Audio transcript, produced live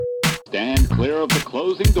clear of the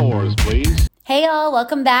closing doors, please. Hey y'all,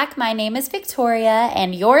 welcome back. My name is Victoria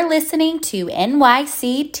and you're listening to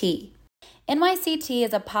NYCT. NYCT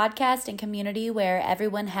is a podcast and community where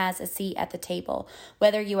everyone has a seat at the table.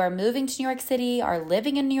 Whether you are moving to New York City, are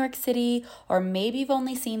living in New York City, or maybe you've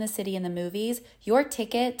only seen the city in the movies, your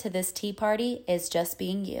ticket to this tea party is just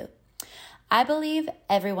being you. I believe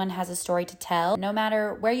everyone has a story to tell, no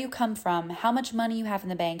matter where you come from, how much money you have in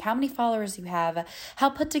the bank, how many followers you have, how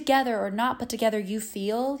put together or not put together you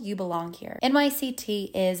feel, you belong here.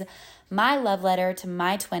 NYCT is my love letter to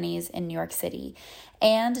my 20s in New York City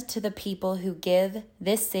and to the people who give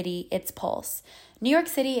this city its pulse. New York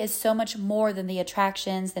City is so much more than the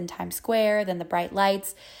attractions, than Times Square, than the bright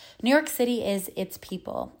lights. New York City is its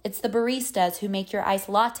people. It's the baristas who make your iced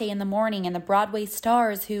latte in the morning and the Broadway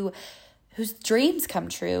stars whose dreams come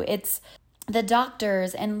true. It's the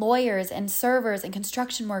doctors and lawyers and servers and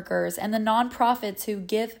construction workers and the nonprofits who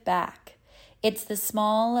give back. It's the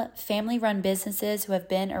small family-run businesses who have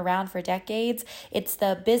been around for decades. It's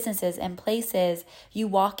the businesses and places you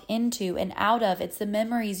walk into and out of. It's the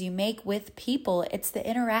memories you make with people. It's the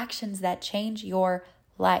interactions that change your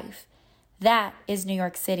life. That is New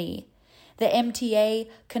York City. The MTA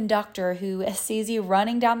conductor who sees you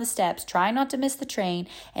running down the steps, trying not to miss the train,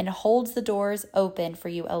 and holds the doors open for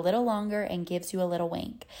you a little longer and gives you a little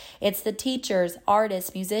wink. It's the teachers,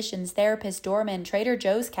 artists, musicians, therapists, doormen, Trader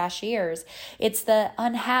Joe's cashiers. It's the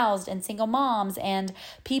unhoused and single moms and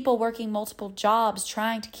people working multiple jobs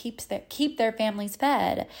trying to keep their families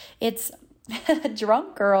fed. It's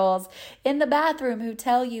drunk girls in the bathroom who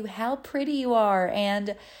tell you how pretty you are,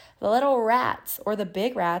 and the little rats, or the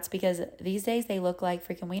big rats, because these days they look like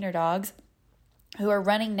freaking wiener dogs, who are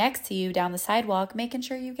running next to you down the sidewalk, making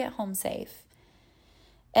sure you get home safe.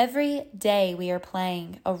 Every day we are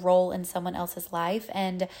playing a role in someone else's life,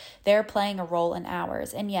 and they're playing a role in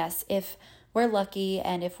ours. And yes, if we're lucky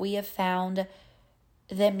and if we have found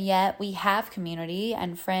them yet, we have community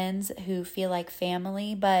and friends who feel like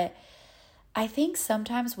family, but I think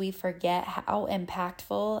sometimes we forget how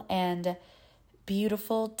impactful and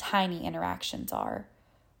beautiful tiny interactions are.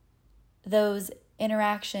 Those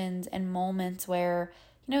interactions and moments where,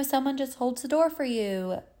 someone just holds the door for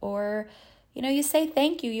you, or, you say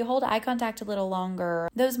thank you, you hold eye contact a little longer.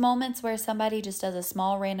 Those moments where somebody just does a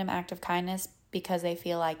small random act of kindness because they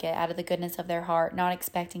feel like it, out of the goodness of their heart, not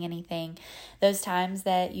expecting anything. Those times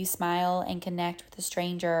that you smile and connect with a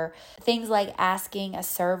stranger. Things like asking a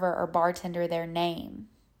server or bartender their name.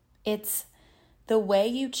 It's the way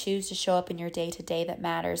you choose to show up in your day-to-day that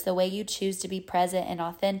matters. The way you choose to be present and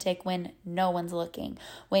authentic when no one's looking.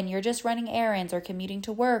 When you're just running errands or commuting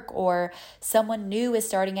to work, or someone new is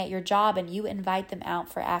starting at your job and you invite them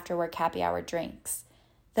out for after-work happy hour drinks.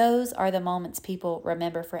 Those are the moments people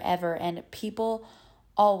remember forever, and people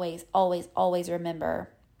always, always, always remember.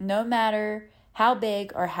 No matter how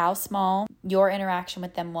big or how small your interaction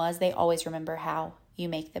with them was, they always remember how you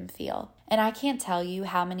make them feel. And I can't tell you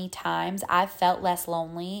how many times I've felt less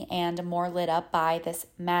lonely and more lit up by this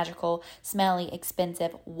magical, smelly,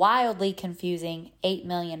 expensive, wildly confusing 8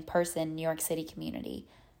 million person New York City community.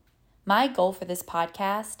 My goal for this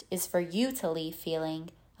podcast is for you to leave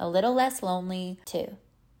feeling a little less lonely too.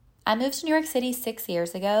 I moved to New York City 6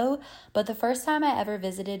 years ago, but the first time I ever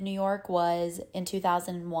visited New York was in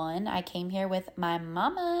 2001. I came here with my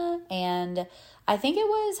mama, and I think it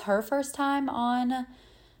was her first time on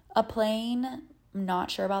a plane. I'm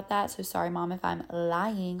not sure about that, so sorry, Mom, if I'm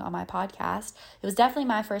lying on my podcast. It was definitely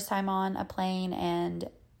my first time on a plane and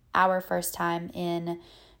our first time in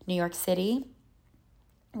New York City.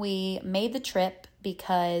 We made the trip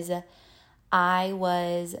because I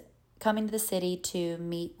was coming to the city to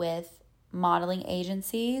meet with modeling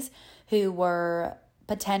agencies who were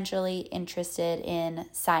potentially interested in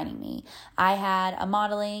signing me. I had a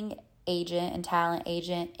modeling agent and talent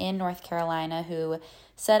agent in North Carolina who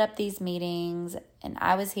set up these meetings, and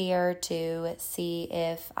I was here to see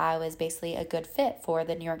if I was basically a good fit for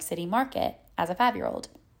the New York City market as a 5-year-old.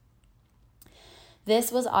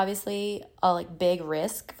 This was obviously a big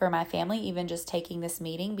risk for my family, even just taking this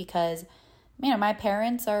meeting, because my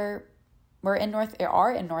parents are in North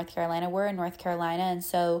Carolina. We're in North Carolina, and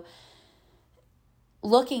so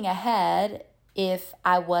looking ahead, if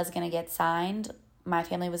I was going to get signed, my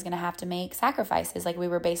family was going to have to make sacrifices. We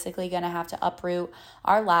were basically going to have to uproot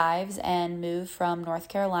our lives and move from North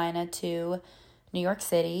Carolina to New York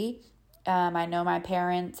City. I know my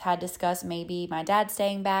parents had discussed maybe my dad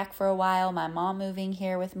staying back for a while, my mom moving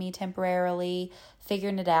here with me temporarily,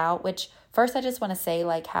 figuring it out, which first I just want to say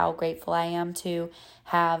how grateful I am to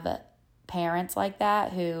have parents like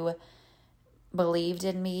that who believed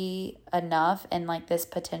in me enough and like this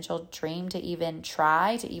potential dream to even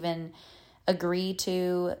try, to even agree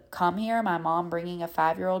to come here. My mom bringing a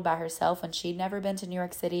 5-year-old by herself when she'd never been to New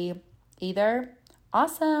York City either.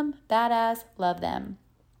 Awesome, badass, love them.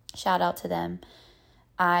 Shout out to them.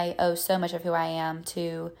 I owe so much of who I am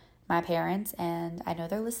to my parents, and I know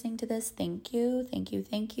they're listening to this. Thank you, thank you,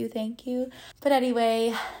 thank you, thank you. But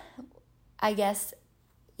anyway, I guess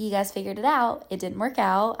you guys figured it out. It didn't work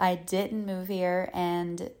out. I didn't move here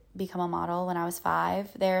and become a model when I was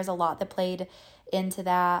 5. There's a lot that played into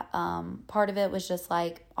that. Part of it was just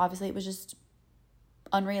like, obviously it was just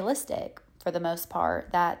unrealistic for the most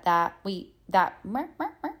part that we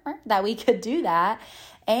could do that.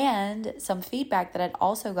 And some feedback that I'd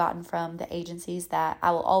also gotten from the agencies that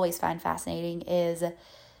I will always find fascinating is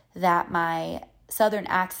that my Southern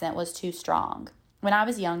accent was too strong. When I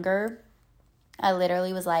was younger, I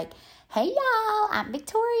literally was like, hey y'all, I'm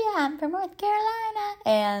Victoria, I'm from North Carolina.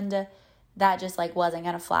 And that just like wasn't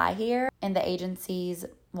going to fly here. And the agencies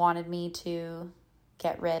wanted me to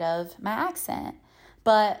get rid of my accent.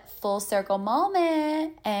 But full circle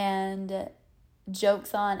moment, and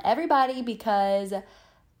jokes on everybody, because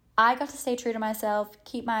I got to stay true to myself,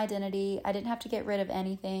 keep my identity. I didn't have to get rid of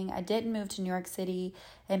anything. I didn't move to New York City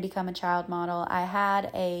and become a child model. I had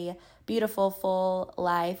a beautiful, full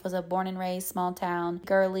life, was a born and raised small town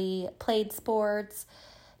girly, played sports,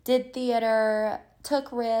 did theater,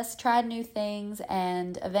 took risks, tried new things,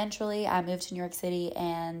 and eventually I moved to New York City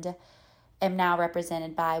and am now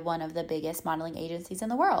represented by one of the biggest modeling agencies in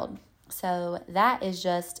the world. So that is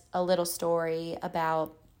just a little story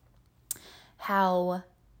about how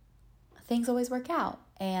things always work out.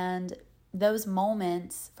 And those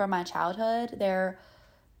moments from my childhood,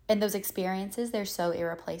 and those experiences, they're so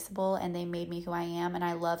irreplaceable, and they made me who I am, and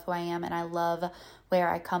I love who I am, and I love where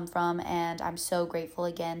I come from, and I'm so grateful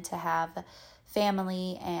again to have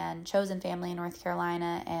family and chosen family in North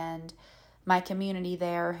Carolina and my community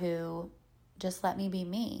there who just let me be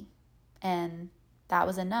me, and that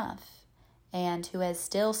was enough, and who has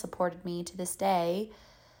still supported me to this day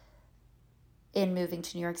in moving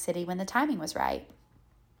to New York City when the timing was right.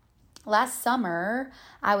 Last summer,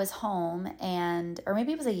 I was home, or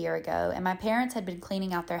maybe it was a year ago, and my parents had been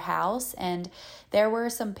cleaning out their house, and there were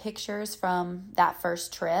some pictures from that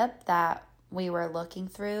first trip that we were looking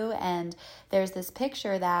through, and there's this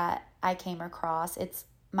picture that I came across. It's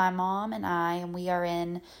my mom and I, and we are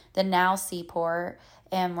in the now seaport,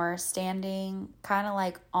 and we're standing kind of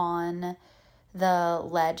like on the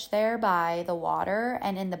ledge there by the water,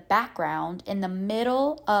 and in the background, in the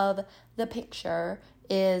middle of the picture,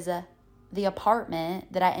 is the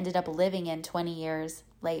apartment that I ended up living in 20 years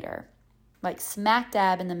later. Like smack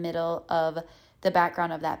dab in the middle of the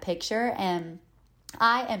background of that picture, and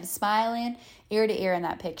I am smiling ear to ear in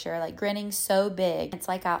that picture, like grinning so big. It's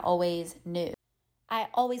like I always knew. I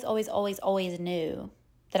always knew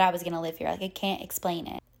that I was going to live here. Like I can't explain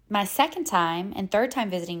it. My second time and third time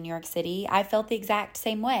visiting New York City, I felt the exact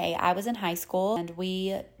same way. I was in high school, and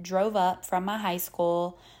we drove up from my high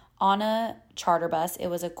school on a charter bus. It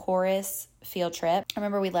was a chorus field trip. I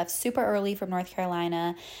remember we left super early from North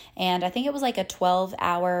Carolina, and I think it was like a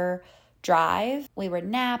 12-hour drive. We were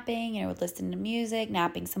napping, would listen to music,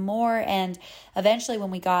 napping some more, and eventually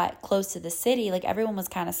when we got close to the city, like everyone was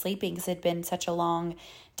kind of sleeping because it had been such a long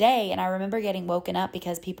day. And I remember getting woken up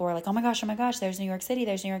because people were like, oh my gosh, there's New York City,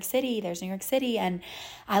 there's New York City, there's New York City. And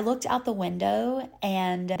I looked out the window,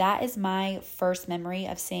 and that is my first memory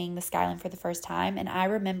of seeing the skyline for the first time. And I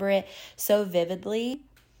remember it so vividly.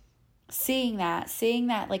 Seeing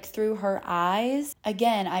that like through her eyes.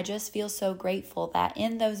 Again, I just feel so grateful that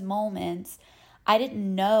in those moments, I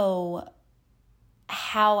didn't know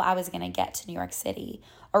how I was going to get to New York City,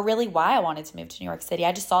 or really why I wanted to move to New York City.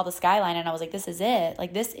 I just saw the skyline and I was like, this is it.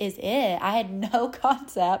 Like, this is it. I had no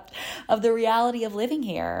concept of the reality of living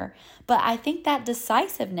here. But I think that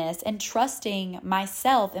decisiveness and trusting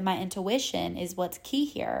myself and my intuition is what's key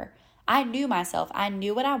here. I knew myself. I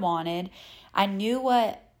knew what I wanted. I knew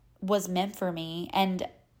what was meant for me, and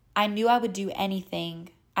I knew I would do anything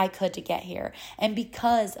I could to get here. And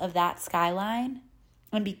because of that skyline,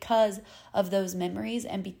 and because of those memories,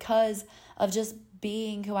 and because of just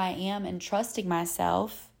being who I am and trusting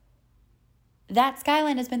myself, that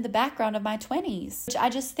skyline has been the background of my 20s, which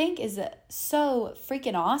I just think is so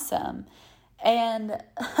freaking awesome. And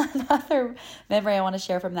another memory I want to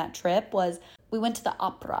share from that trip was we went to the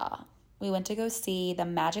opera. We went to go see The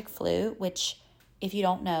Magic Flute, which, if you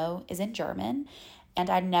don't know, is in German.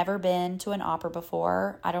 And I'd never been to an opera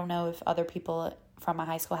before. I don't know if other people from my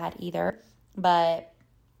high school had either. But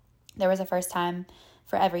there was a first time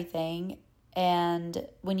for everything. And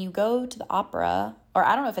when you go to the opera, or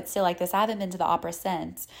I don't know if it's still like this, I haven't been to the opera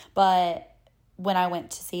since, but when I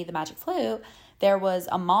went to see the Magic Flute, there was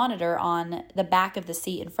a monitor on the back of the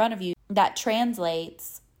seat in front of you that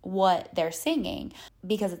translates what they're singing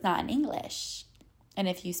because it's not in English. And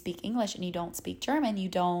if you speak English and you don't speak German, you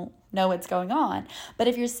don't know what's going on. But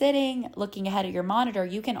if you're sitting looking ahead at your monitor,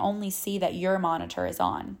 you can only see that your monitor is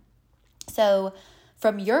on. So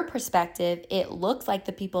from your perspective, it looks like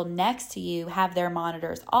the people next to you have their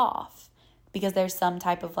monitors off because there's some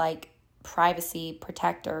type of like privacy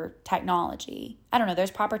protector technology. I don't know. There's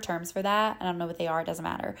proper terms for that. I don't know what they are. It doesn't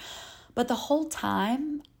matter. But the whole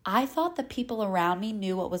time, I thought the people around me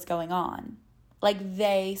knew what was going on. Like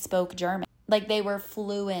they spoke German. Like they were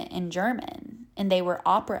fluent in German and they were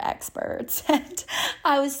opera experts. And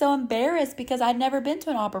I was so embarrassed because I'd never been to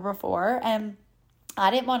an opera before and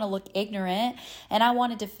I didn't want to look ignorant and I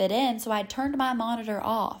wanted to fit in. So I turned my monitor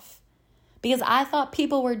off because I thought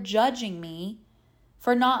people were judging me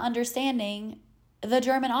for not understanding the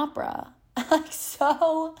German opera. Like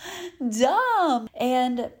so dumb.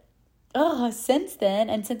 And since then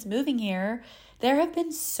and since moving here, there have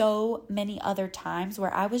been so many other times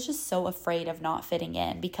where I was just so afraid of not fitting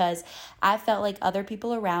in because I felt like other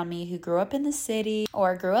people around me who grew up in the city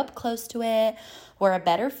or grew up close to it were a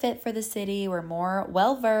better fit for the city, were more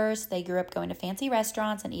well-versed. They grew up going to fancy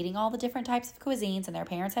restaurants and eating all the different types of cuisines and their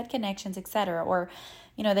parents had connections, etc. Or,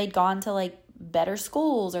 they'd gone to like better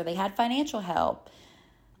schools or they had financial help.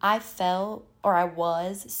 I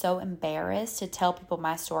was so embarrassed to tell people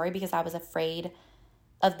my story because I was afraid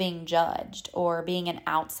of being judged or being an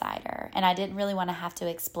outsider. And I didn't really want to have to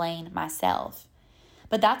explain myself.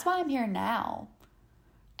 But that's why I'm here now.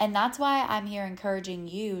 And that's why I'm here encouraging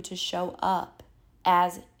you to show up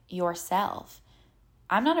as yourself.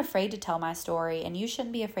 I'm not afraid to tell my story, and you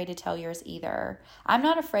shouldn't be afraid to tell yours either. I'm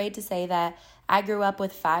not afraid to say that I grew up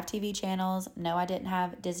with 5 TV channels. No, I didn't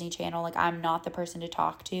have Disney Channel. Like, I'm not the person to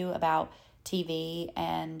talk to about TV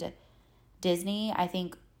and Disney. I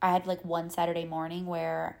think I had like one Saturday morning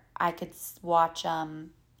where I could watch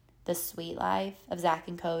The Sweet Life of Zach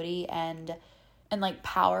and Cody and like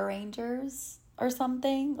Power Rangers or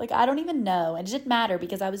something. Like, I don't even know. It didn't matter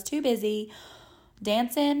because I was too busy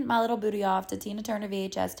dancing my little booty off to Tina Turner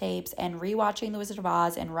VHS tapes and rewatching The Wizard of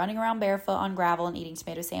Oz and running around barefoot on gravel and eating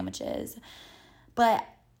tomato sandwiches. But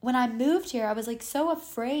when I moved here, I was like so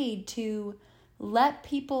afraid to let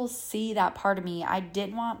people see that part of me. I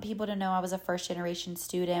didn't want people to know I was a first generation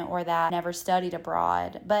student or that I never studied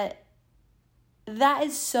abroad. But that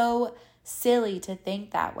is so silly to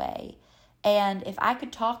think that way. And if I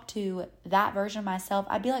could talk to that version of myself,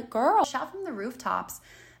 I'd be like, girl, shout from the rooftops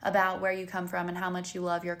about where you come from and how much you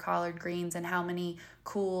love your collard greens and how many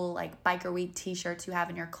cool like Biker Week t-shirts you have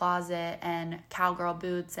in your closet and cowgirl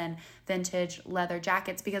boots and vintage leather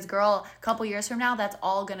jackets. Because girl, a couple years from now, that's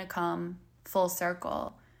all gonna come full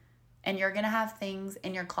circle. And you're gonna have things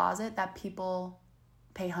in your closet that people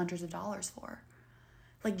pay hundreds of dollars for.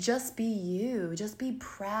 Like, just be you. Just be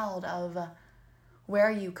proud of where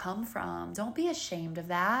you come from. Don't be ashamed of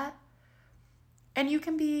that. And you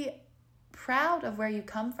can be proud of where you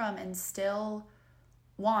come from and still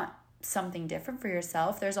want something different for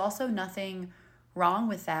yourself. There's also nothing wrong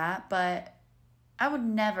with that, but I would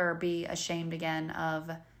never be ashamed again of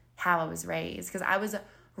how I was raised, because I was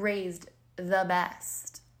raised the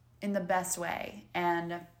best, in the best way.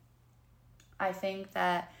 And I think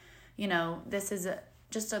that, this is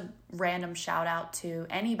just a random shout out to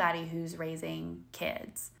anybody who's raising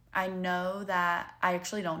kids. I know that I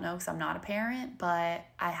actually don't know because I'm not a parent, but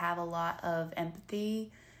I have a lot of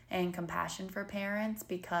empathy and compassion for parents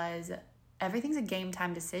because everything's a game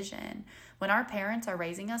time decision. When our parents are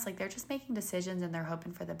raising us, like, they're just making decisions and they're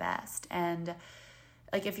hoping for the best. And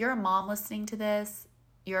like, if you're a mom listening to this,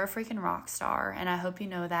 you're a freaking rock star, and I hope you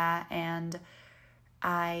know that. And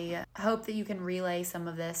I hope that you can relay some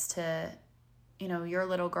of this to, your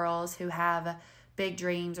little girls who have big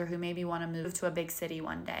dreams or who maybe want to move to a big city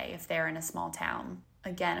one day if they're in a small town.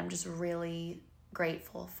 Again, I'm just really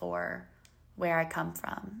grateful for where I come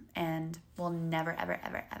from and will never, ever,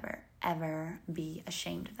 ever, ever, ever be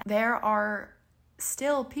ashamed of that. There are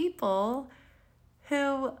still people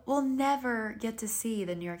who will never get to see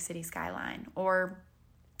the New York City skyline, or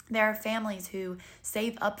there are families who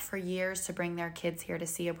save up for years to bring their kids here to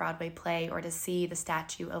see a Broadway play or to see the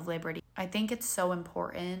Statue of Liberty. I think it's so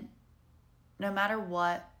important, no matter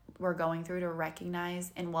what we're going through, to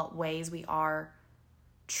recognize in what ways we are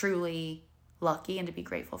truly lucky and to be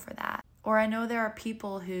grateful for that. Or I know there are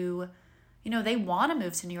people who, they want to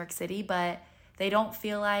move to New York City, but they don't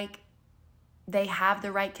feel like they have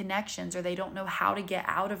the right connections, or they don't know how to get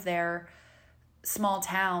out of their small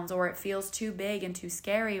towns, or it feels too big and too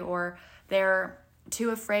scary, or they're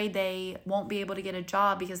too afraid they won't be able to get a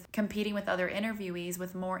job because competing with other interviewees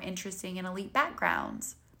with more interesting and elite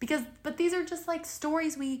backgrounds. But these are just like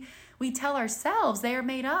stories we tell ourselves. They are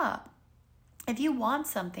made up. If you want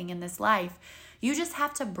something in this life, you just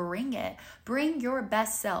have to bring it. Bring your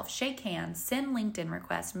best self. Shake hands, send LinkedIn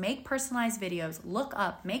requests, make personalized videos, look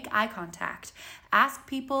up, make eye contact, ask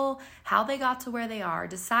people how they got to where they are,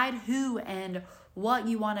 decide who and what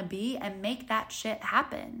you want to be, and make that shit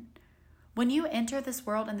happen. When you enter this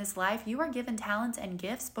world and this life, you are given talents and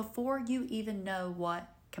gifts before you even know what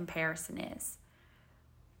comparison is.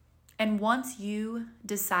 And once you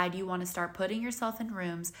decide you want to start putting yourself in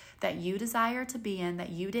rooms that you desire to be in, that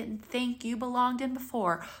you didn't think you belonged in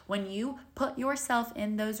before, when you put yourself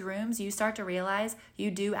in those rooms, you start to realize you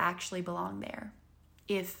do actually belong there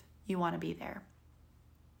if you want to be there.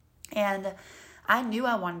 And I knew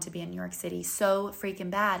I wanted to be in New York City so freaking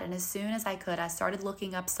bad. And as soon as I could, I started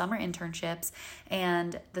looking up summer internships.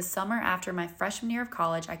 And the summer after my freshman year of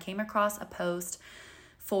college, I came across a post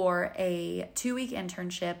for a 2-week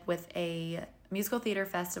internship with a musical theater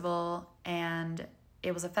festival, and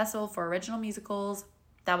it was a festival for original musicals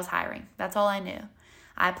that was hiring. That's all I knew.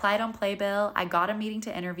 I applied on Playbill, I got a meeting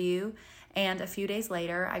to interview, and a few days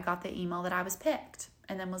later, I got the email that I was picked,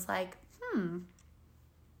 and then was like,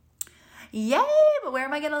 yay, but where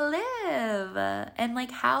am I gonna live? And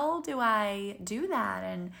like, how do I do that?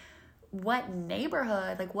 And what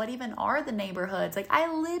neighborhood, like what even are the neighborhoods? Like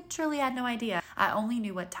I literally had no idea. I only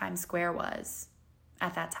knew what Times Square was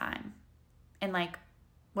at that time and like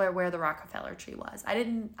where the Rockefeller tree was. I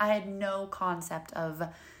had no concept of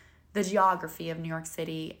the geography of New York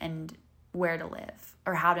City and where to live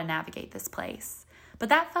or how to navigate this place. But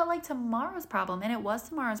that felt like tomorrow's problem, and it was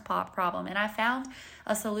tomorrow's problem. And I found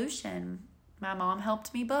a solution. My mom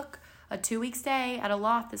helped me book a 2-week stay at a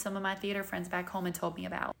loft that some of my theater friends back home had told me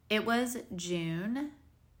about. It was June.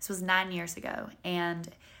 This was 9 years ago. And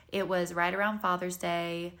it was right around Father's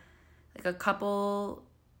Day, like a couple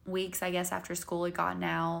weeks, I guess, after school had gotten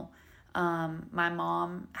out. My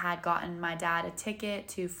mom had gotten my dad a ticket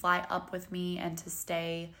to fly up with me and to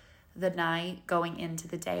stay the night going into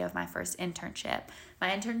the day of my first internship. My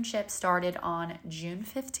internship started on June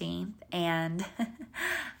 15th, and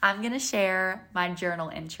I'm going to share my journal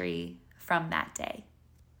entry from that day.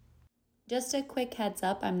 Just a quick heads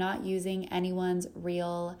up, I'm not using anyone's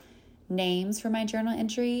real names for my journal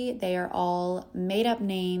entry. They are all made up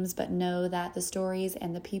names, but know that the stories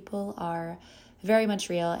and the people are very much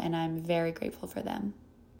real, and I'm very grateful for them.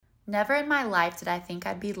 Never in my life did I think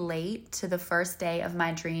I'd be late to the first day of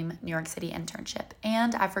my dream New York City internship.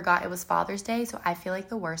 And I forgot it was Father's Day, so I feel like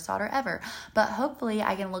the worst daughter ever. But hopefully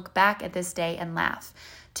I can look back at this day and laugh.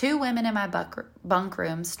 2 women in my bunk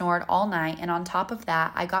room snored all night, and on top of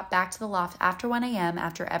that, I got back to the loft after 1 a.m.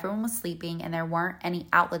 after everyone was sleeping and there weren't any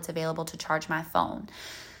outlets available to charge my phone.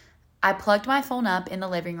 I plugged my phone up in the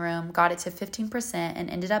living room, got it to 15%, and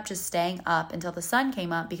ended up just staying up until the sun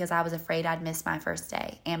came up because I was afraid I'd miss my first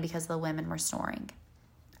day and because the women were snoring.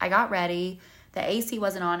 I got ready. The AC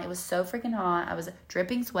wasn't on. It was so freaking hot. I was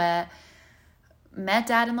dripping sweat. Met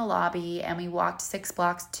Dad in the lobby, and we walked 6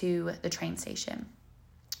 blocks to the train station.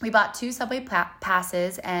 We bought 2 subway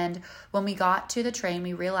passes, and when we got to the train,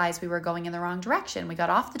 we realized we were going in the wrong direction. We got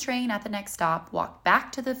off the train at the next stop, walked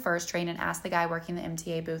back to the first train, and asked the guy working the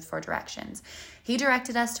MTA booth for directions. He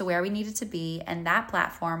directed us to where we needed to be, and that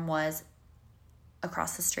platform was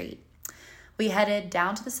across the street. We headed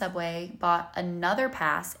down to the subway, bought another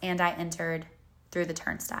pass, and I entered through the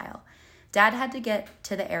turnstile. Dad had to get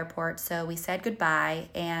to the airport, so we said goodbye,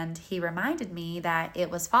 and he reminded me that it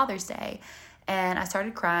was Father's Day. And I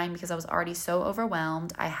started crying because I was already so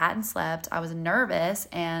overwhelmed. I hadn't slept. I was nervous,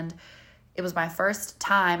 and it was my first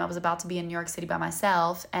time. I was about to be in New York City by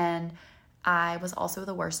myself, and I was also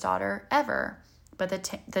the worst daughter ever.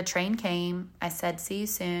 But the train came. I said, see you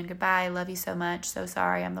soon. Goodbye. Love you so much. So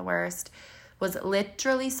sorry. I'm the worst. Was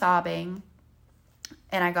literally sobbing,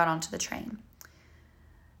 and I got onto the train.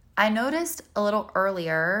 I noticed a little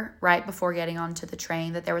earlier, right before getting onto the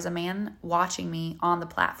train, that there was a man watching me on the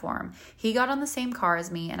platform. He got on the same car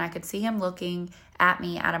as me, and I could see him looking at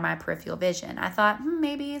me out of my peripheral vision. I thought,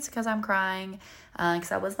 maybe it's because I'm crying,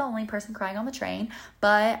 because I was the only person crying on the train,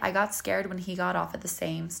 but I got scared when he got off at the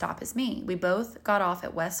same stop as me. We both got off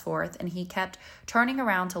at West 4th, and he kept turning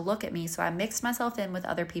around to look at me, so I mixed myself in with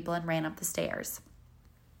other people and ran up the stairs.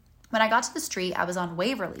 When I got to the street, I was on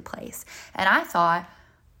Waverly Place, and I thought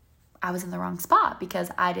I was in the wrong spot because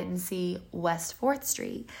I didn't see West 4th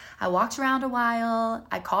Street. I walked around a while.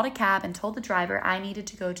 I called a cab and told the driver I needed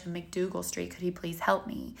to go to McDougal Street. Could he please help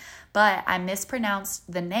me? But I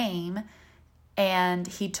mispronounced the name and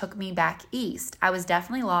he took me back east. I was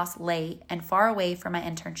definitely lost, late, and far away from my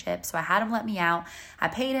internship, so I had him let me out. I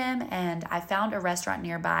paid him and I found a restaurant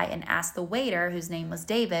nearby and asked the waiter, whose name was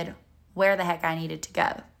David, where the heck I needed to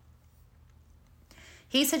go.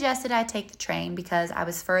 He suggested I take the train because I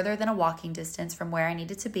was further than a walking distance from where I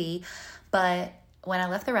needed to be, but when I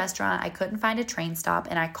left the restaurant, I couldn't find a train stop,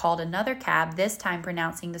 and I called another cab, this time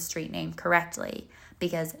pronouncing the street name correctly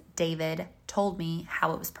because David told me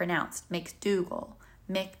how it was pronounced, McDougal.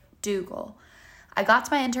 I got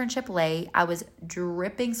to my internship late. I was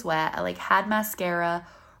dripping sweat. I had mascara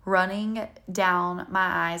running down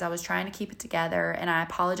my eyes. I was trying to keep it together, and I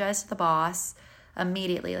apologized to the boss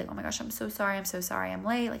immediately, oh my gosh, I'm so sorry, I'm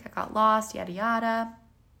late, I got lost, yada yada.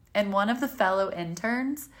 And one of the fellow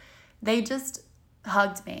interns, they just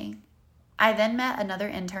hugged me. I then met another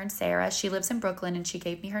intern, Sarah. She lives in Brooklyn, and she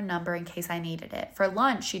gave me her number in case I needed it. For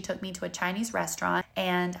lunch, she took me to a Chinese restaurant,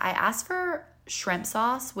 and I asked for shrimp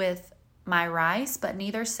sauce with my rice, but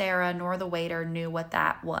neither Sarah nor the waiter knew what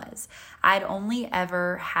that was. I'd only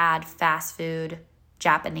ever had fast food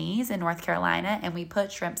Japanese in North Carolina, and we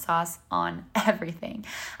put shrimp sauce on everything.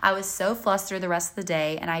 I was so flustered the rest of the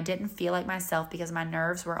day, and I didn't feel like myself because my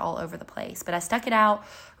nerves were all over the place. But I stuck it out,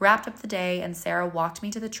 wrapped up the day, and Sarah walked me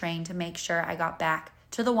to the train to make sure I got back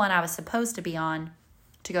to the one I was supposed to be on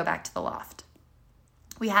to go back to the loft.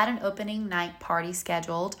 We had an opening night party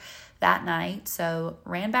scheduled that night, so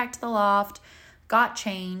ran back to the loft, got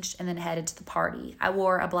changed, and then headed to the party. I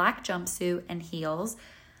wore a black jumpsuit and heels.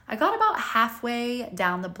 I got about halfway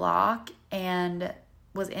down the block and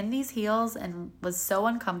was in these heels and was so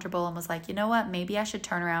uncomfortable and was like, you know what, maybe I should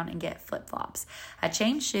turn around and get flip-flops. I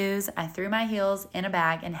changed shoes, I threw my heels in a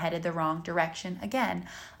bag and headed the wrong direction again.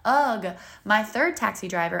 Ugh, my third taxi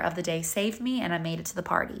driver of the day saved me and I made it to the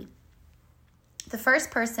party. The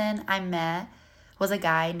first person I met was a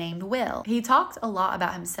guy named Will. He talked a lot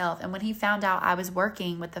about himself, and when he found out I was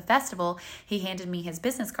working with the festival, he handed me his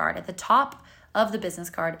business card. At the top of the business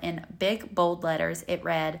card in big bold letters, it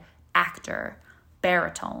read, actor,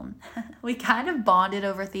 baritone. We kind of bonded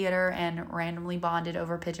over theater and randomly bonded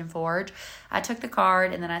over Pigeon Forge. I took the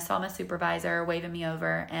card and then I saw my supervisor waving me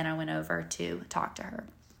over, and I went over to talk to her.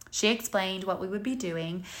 She explained what we would be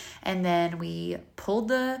doing, and then we pulled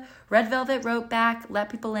the red velvet rope back, let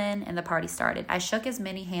people in, and the party started. I shook as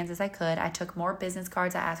many hands as I could. I took more business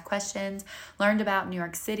cards. I asked questions, learned about New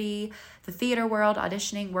York City, the theater world,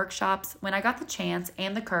 auditioning, workshops. When I got the chance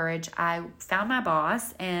and the courage, I found my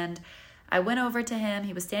boss, and I went over to him.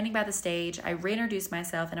 He was standing by the stage. I reintroduced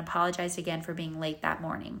myself and apologized again for being late that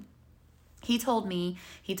morning. He told me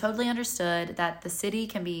he totally understood that the city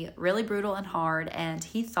can be really brutal and hard, and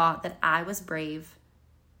he thought that I was brave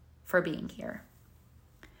for being here.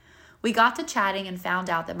 We got to chatting and found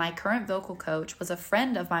out that my current vocal coach was a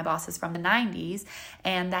friend of my boss's from the 90s,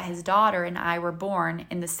 and that his daughter and I were born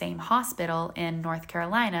in the same hospital in North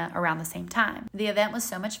Carolina around the same time. The event was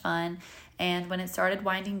so much fun, and when it started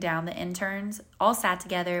winding down, the interns all sat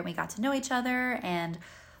together and we got to know each other and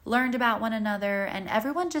learned about one another, and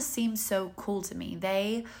everyone just seemed so cool to me.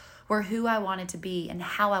 They were who I wanted to be and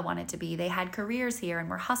how I wanted to be. They had careers here and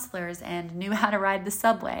were hustlers and knew how to ride the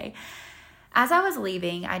subway. As I was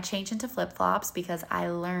leaving, I changed into flip-flops because I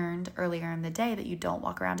learned earlier in the day that you don't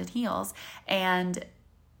walk around in heels, and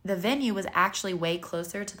the venue was actually way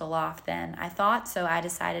closer to the loft than I thought, so I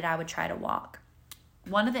decided I would try to walk.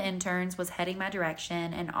 One of the interns was heading my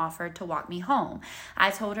direction and offered to walk me home. I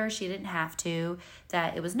told her she didn't have to,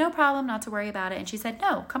 that it was no problem, not to worry about it, and she said,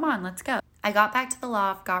 no, come on, let's go. I got back to the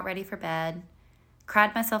loft, got ready for bed,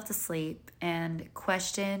 cried myself to sleep, and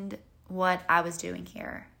questioned what I was doing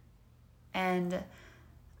here. And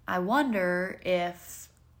I wonder if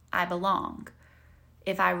I belong,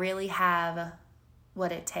 if I really have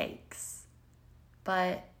what it takes.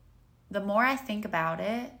 But the more I think about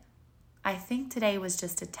it, I think today was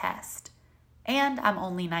just a test, and I'm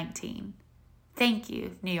only 19. Thank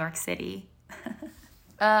you, New York City.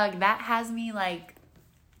 That has me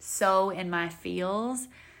so in my feels.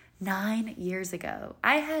 9 years ago,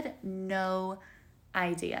 I had no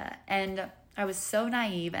idea, and I was so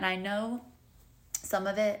naive, and I know some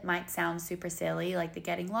of it might sound super silly, like the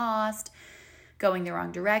getting lost, going the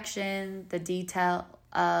wrong direction, the detail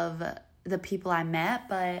of the people I met,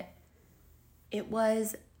 but it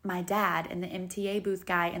was my dad and the MTA booth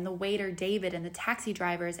guy and the waiter David and the taxi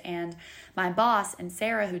drivers and my boss and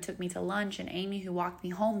Sarah who took me to lunch and Amy who walked me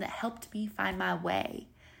home that helped me find my way.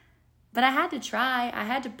 But I had to try. I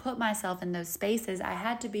had to put myself in those spaces. I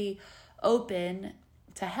had to be open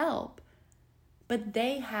to help. But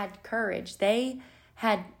they had courage. They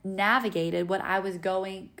had navigated what I was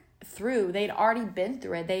going through. They'd already been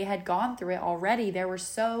through it. They had gone through it already. There were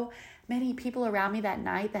so many people around me that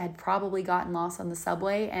night that had probably gotten lost on the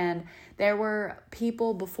subway, and there were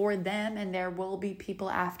people before them, and there will be people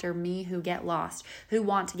after me who get lost, who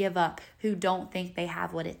want to give up, who don't think they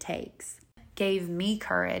have what it takes. Gave me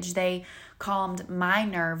courage. They calmed my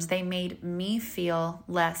nerves. They made me feel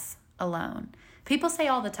less alone. People say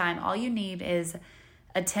all the time, all you need is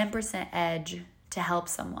a 10% edge to help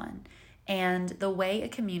someone. And the way a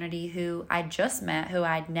community who I just met, who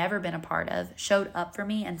I'd never been a part of, showed up for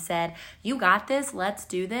me and said, you got this, let's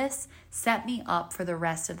do this, set me up for the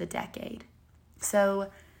rest of the decade.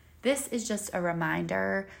 So this is just a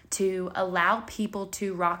reminder to allow people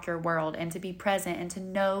to rock your world and to be present and to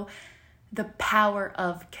know the power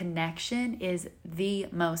of connection is the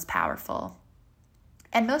most powerful.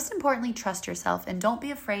 And most importantly, trust yourself and don't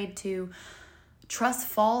be afraid to trust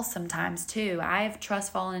fall sometimes too. I've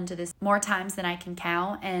trust fallen into this more times than I can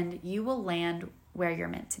count, and you will land where you're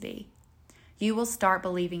meant to be. You will start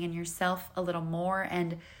believing in yourself a little more,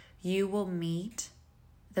 and you will meet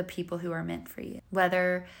the people who are meant for you.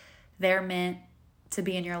 Whether they're meant to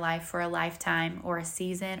be in your life for a lifetime or a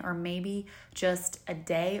season, or maybe just a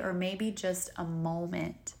day, or maybe just a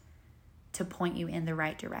moment to point you in the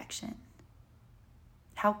right direction.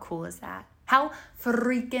 How cool is that? How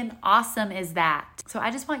freaking awesome is that? So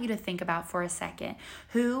I just want you to think about for a second,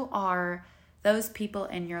 who are those people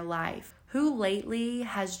in your life? Who lately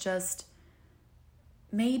has just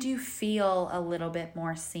made you feel a little bit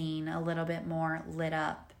more seen, a little bit more lit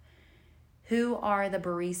up? Who are the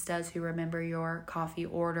baristas who remember your coffee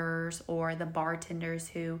orders, or the bartenders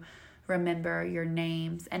who remember your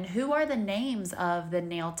names? And who are the names of the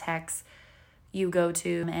nail techs you go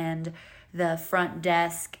to and the front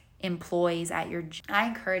desk employees at your gym? I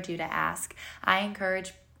encourage you to ask. I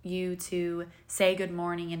encourage you to say good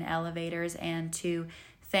morning in elevators and to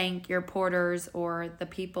thank your porters or the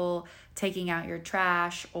people taking out your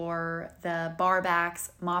trash or the bar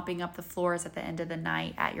backs mopping up the floors at the end of the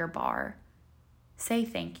night at your bar. Say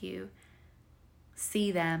thank you.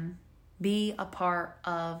 See them. Be a part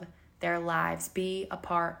of their lives. Be a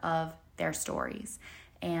part of their stories.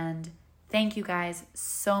 And thank you guys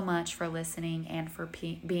so much for listening and for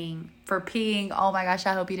peeing. Oh my gosh,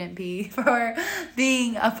 I hope you didn't pee. For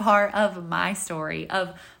being a part of my story,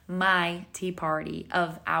 of my tea party,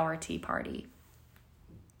 of our tea party.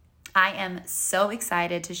 I am so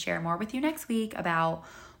excited to share more with you next week about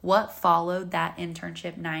what followed that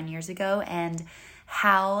internship 9 years ago and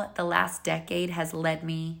how the last decade has led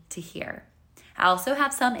me to here. I also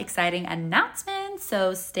have some exciting announcements,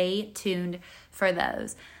 so stay tuned for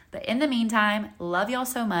those. But in the meantime, love y'all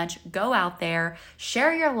so much. Go out there,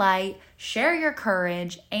 share your light, share your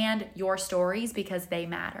courage and your stories because they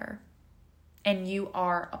matter. And you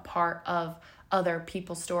are a part of other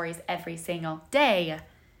people's stories every single day.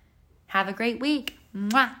 Have a great week.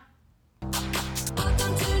 Mwah.